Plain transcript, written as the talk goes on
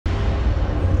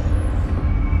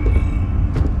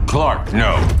Clark,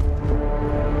 no.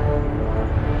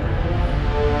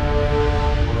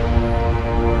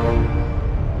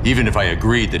 Even if I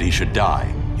agreed that he should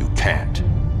die, you can't.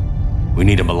 We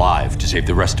need him alive to save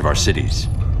the rest of our cities.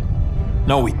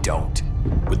 No, we don't.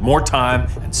 With more time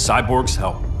and Cyborg's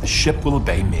help, the ship will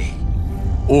obey me.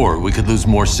 Or we could lose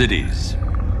more cities.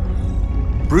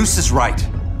 Bruce is right.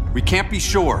 We can't be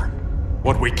sure.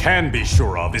 What we can be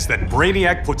sure of is that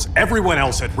Brainiac puts everyone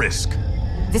else at risk.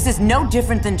 This is no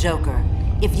different than Joker.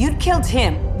 If you'd killed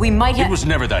him, we might have— It was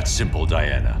never that simple,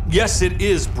 Diana. Yes, it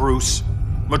is, Bruce.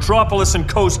 Metropolis and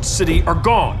Coast City are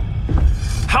gone.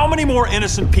 How many more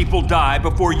innocent people die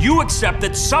before you accept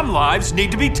that some lives need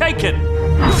to be taken?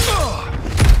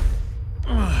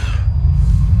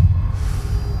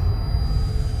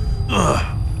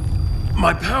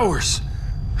 My powers.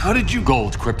 How did you—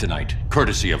 Gold kryptonite,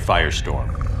 courtesy of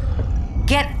Firestorm.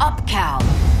 Get up, Cal.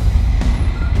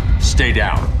 Stay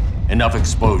down. Enough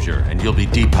exposure, and you'll be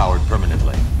depowered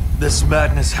permanently. This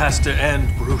madness has to end,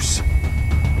 Bruce.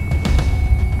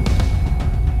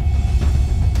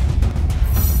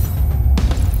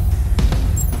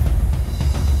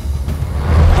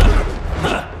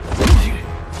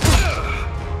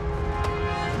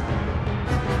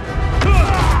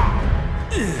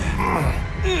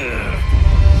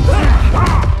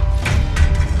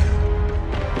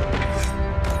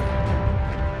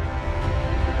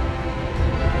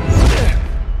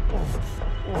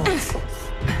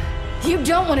 You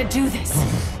don't want to do this.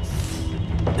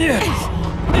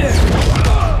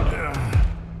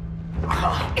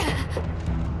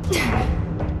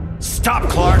 Stop,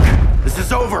 Clark! This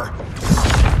is over!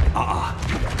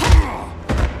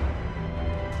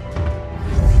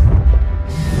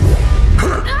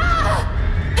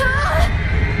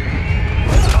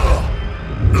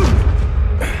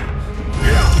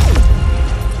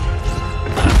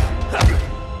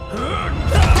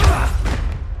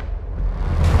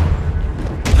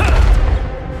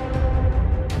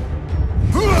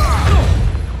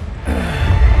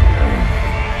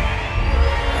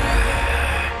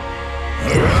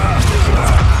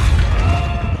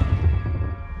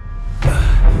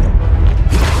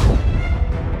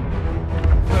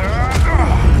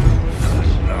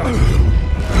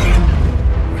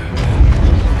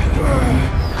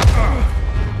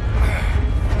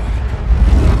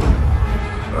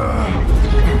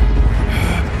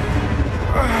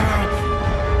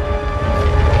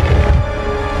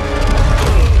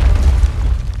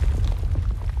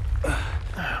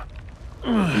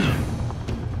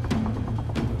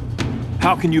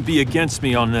 How can you be against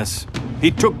me on this?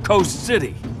 He took Coast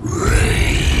City.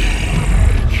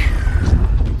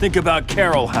 Think about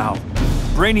Carol, Hal.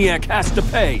 Brainiac has to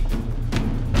pay.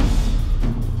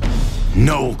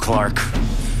 No, Clark.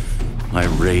 My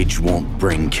rage won't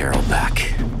bring Carol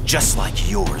back. Just like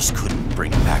yours couldn't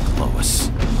bring back Lois.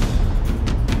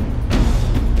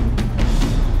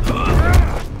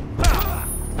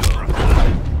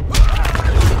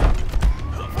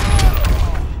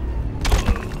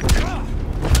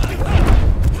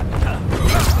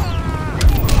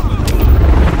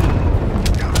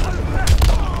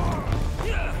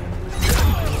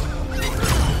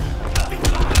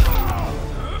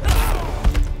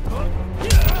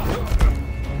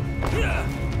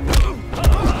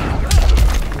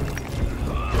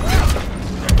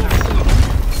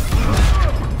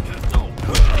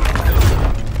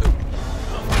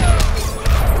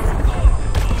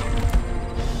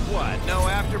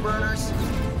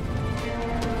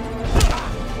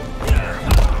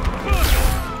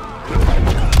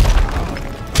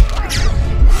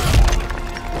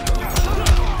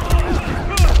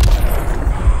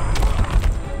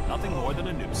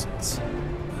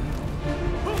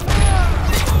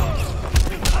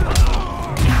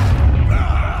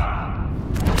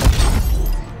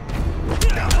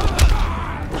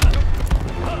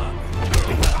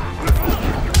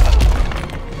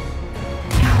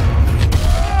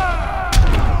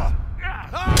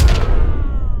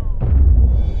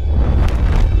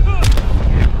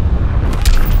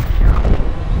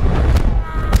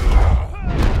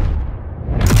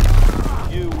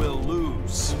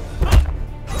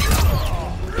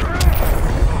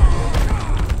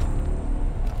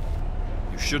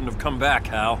 Shouldn't have come back,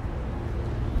 Hal.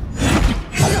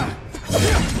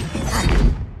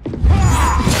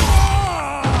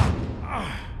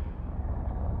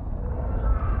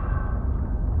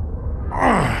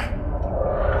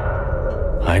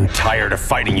 I'm tired of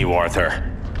fighting you, Arthur.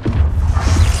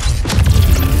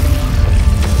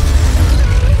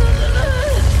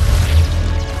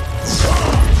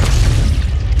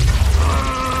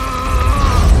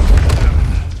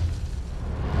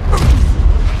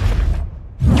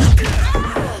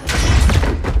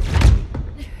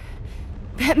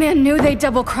 man knew they'd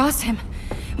double-cross him.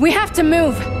 We have to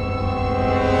move.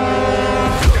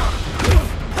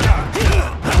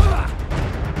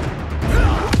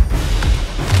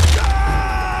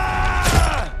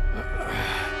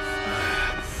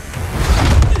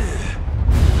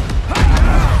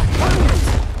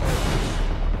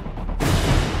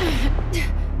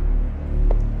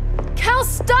 Cal,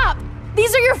 stop!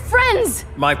 These are your friends!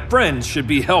 My friends should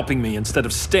be helping me instead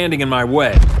of standing in my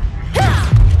way.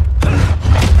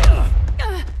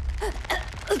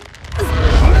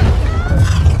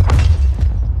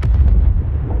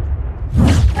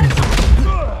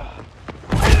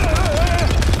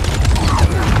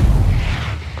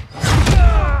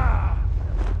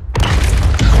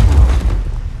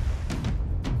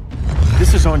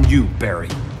 This is on you, Barry.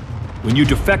 When you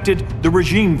defected, the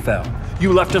regime fell.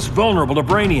 You left us vulnerable to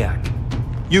Brainiac.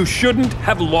 You shouldn't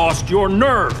have lost your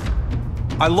nerve!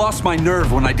 I lost my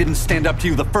nerve when I didn't stand up to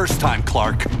you the first time,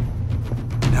 Clark.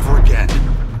 Never again.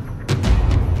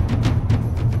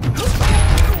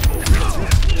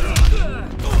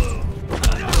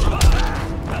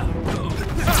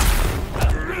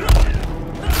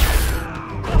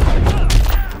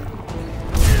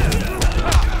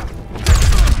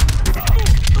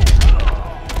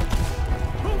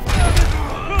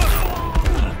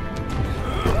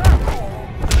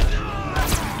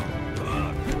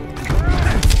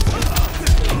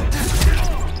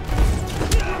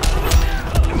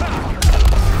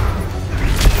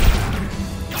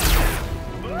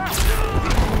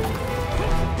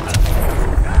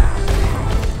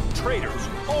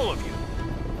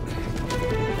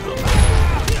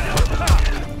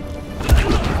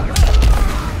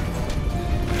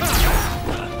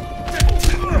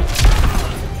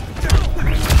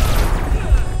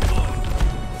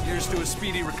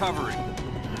 Recovery.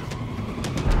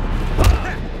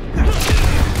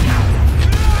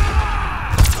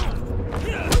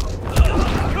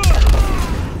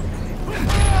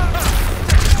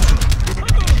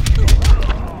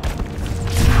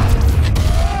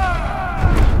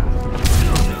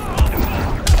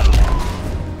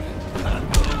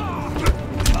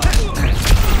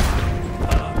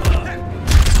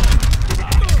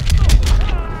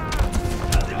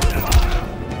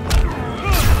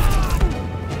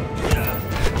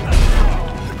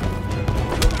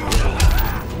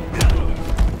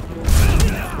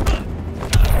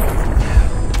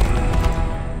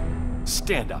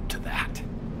 Stand up to that.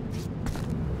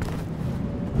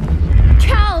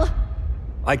 Cal!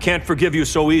 I can't forgive you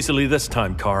so easily this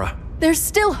time, Kara. There's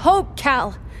still hope,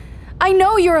 Cal. I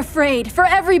know you're afraid, for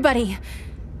everybody.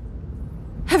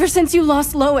 Ever since you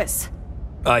lost Lois.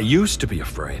 I used to be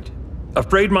afraid.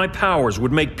 Afraid my powers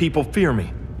would make people fear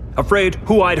me. Afraid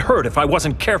who I'd hurt if I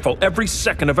wasn't careful every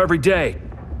second of every day.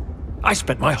 I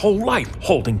spent my whole life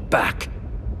holding back.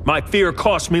 My fear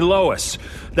cost me Lois.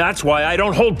 That's why I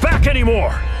don't hold back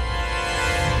anymore!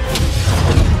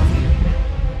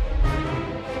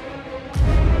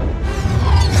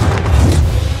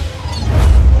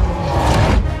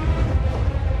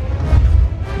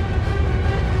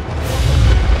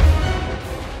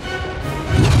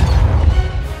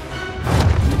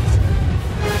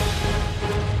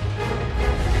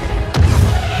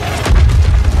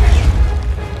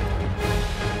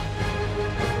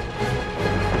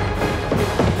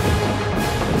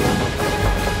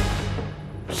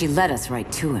 She led us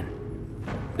right to him.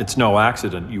 It's no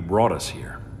accident you brought us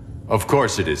here. Of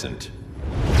course it isn't.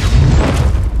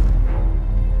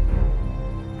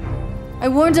 I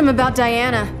warned him about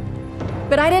Diana,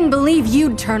 but I didn't believe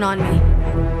you'd turn on me.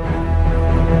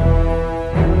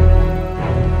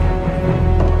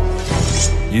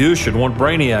 You should want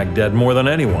Brainiac dead more than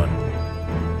anyone.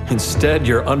 Instead,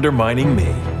 you're undermining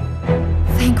me.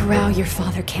 Thank Rao your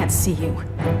father can't see you.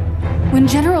 When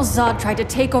General Zod tried to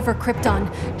take over Krypton,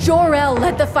 Jor-El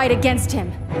led the fight against him.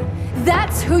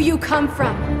 That's who you come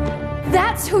from.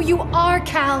 That's who you are,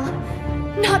 Cal.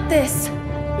 Not this.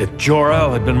 If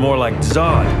Jor-El had been more like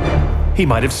Zod, he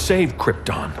might have saved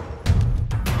Krypton.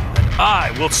 And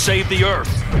I will save the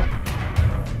Earth.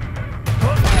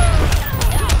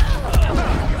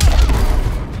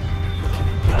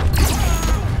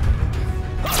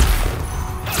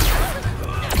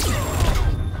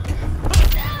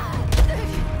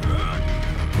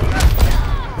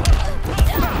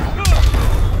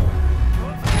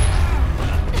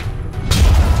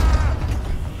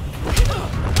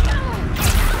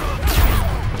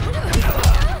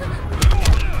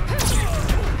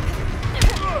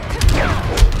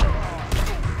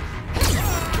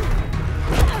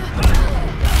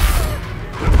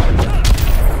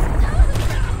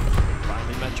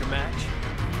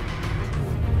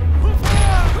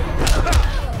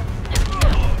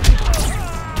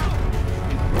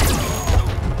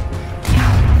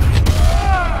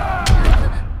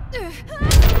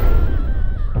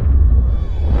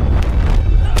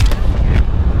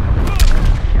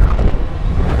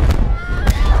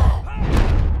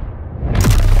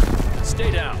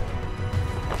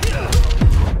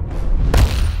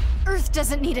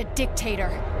 dictator.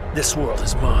 This world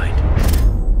is mine.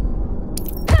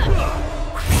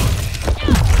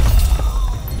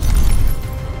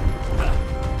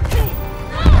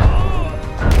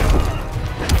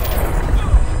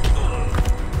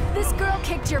 This girl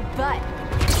kicked your butt.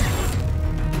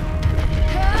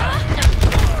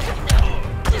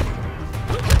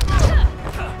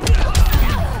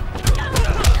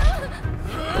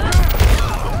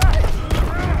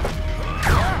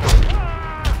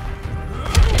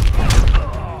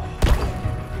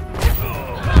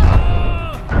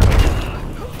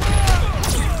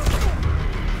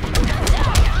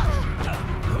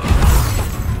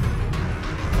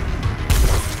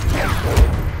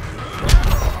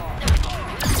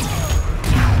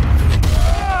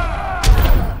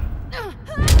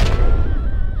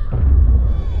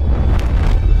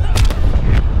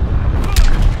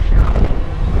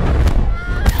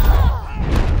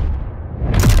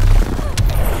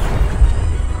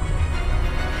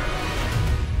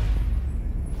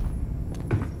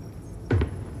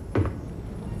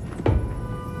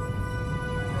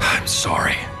 I'm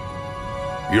sorry.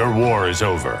 Your war is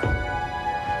over.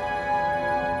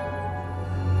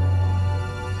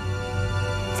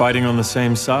 Fighting on the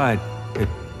same side, it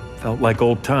felt like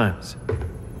old times.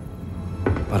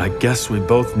 But I guess we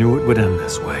both knew it would end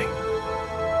this way.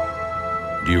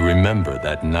 Do you remember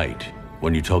that night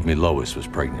when you told me Lois was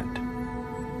pregnant?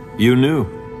 You knew,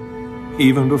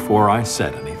 even before I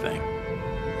said anything.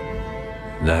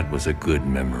 That was a good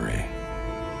memory.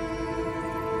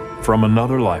 From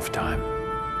another lifetime.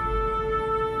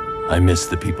 I miss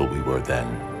the people we were then.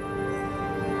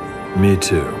 Me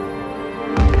too.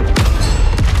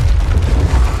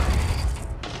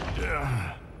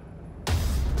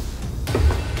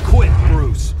 Quit,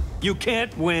 Bruce. You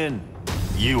can't win.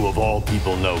 You of all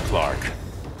people know, Clark.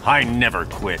 I never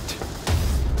quit.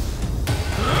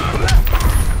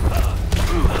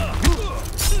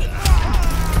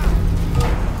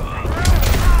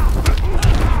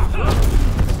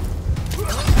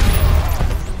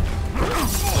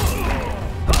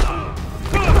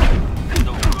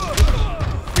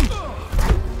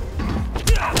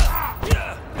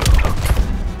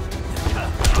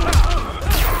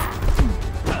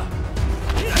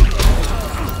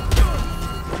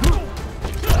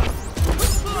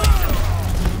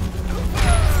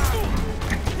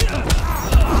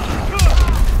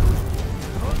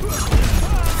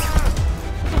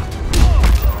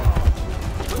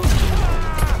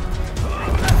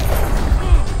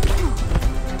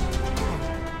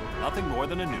 Nothing more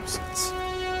than a nuisance.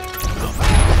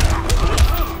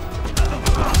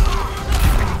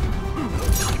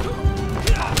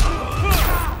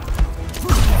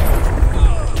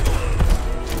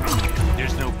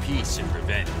 There's no peace in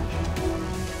revenge.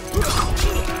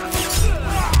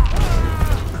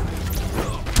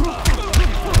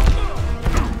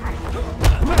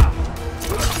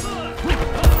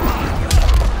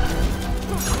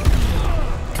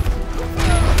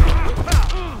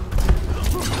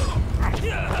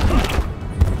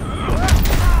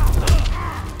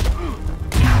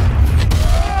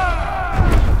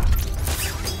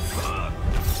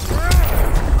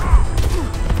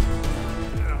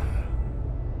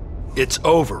 It's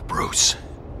over, Bruce.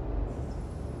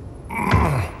 You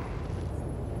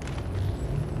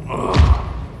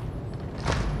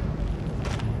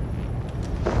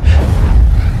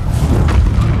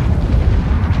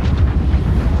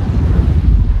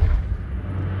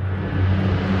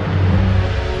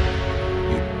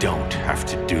don't have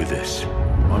to do this.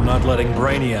 I'm not letting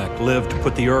Brainiac live to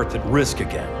put the Earth at risk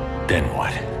again. Then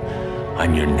what?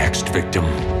 I'm your next victim.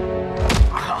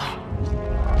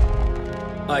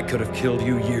 I could have killed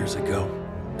you years ago.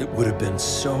 It would have been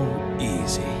so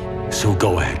easy. So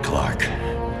go ahead, Clark.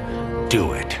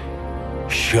 Do it.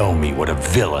 Show me what a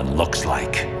villain looks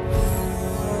like.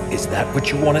 Is that what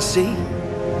you want to see?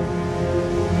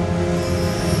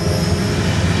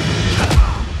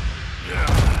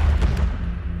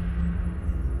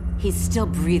 He's still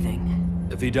breathing.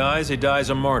 If he dies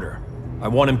a martyr. I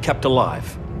want him kept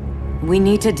alive. We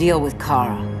need to deal with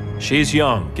Kara. She's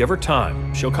young. Give her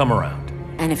time. She'll come around.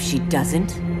 And if she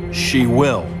doesn't? She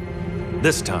will.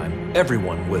 This time,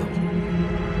 everyone will.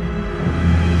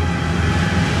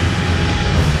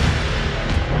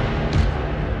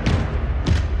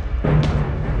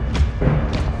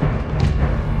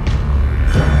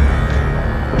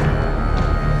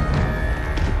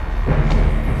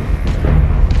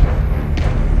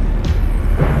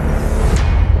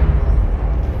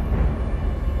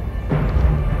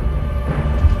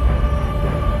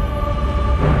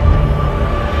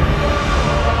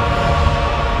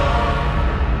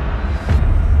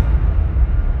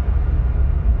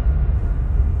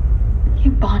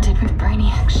 bonded with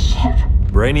Brainiac's ship.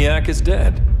 Brainiac is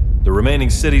dead. The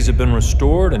remaining cities have been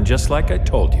restored, and just like I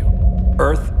told you,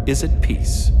 Earth is at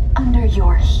peace. Under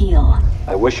your heel.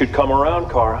 I wish you'd come around,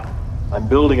 Kara. I'm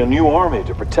building a new army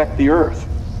to protect the Earth.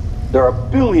 There are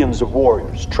billions of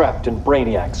warriors trapped in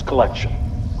Brainiac's collection.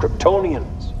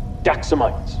 Kryptonians,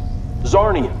 Daxamites,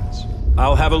 Zarnians.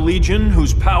 I'll have a legion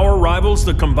whose power rivals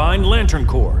the combined Lantern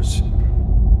Corps.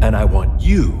 And I want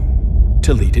you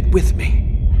to lead it with me.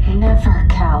 Never,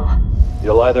 Cal.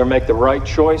 You'll either make the right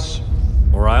choice,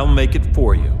 or I'll make it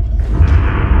for you.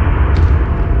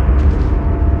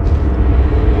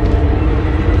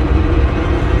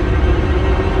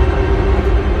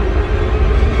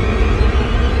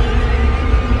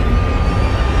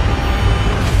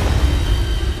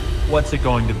 What's it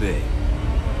going to be?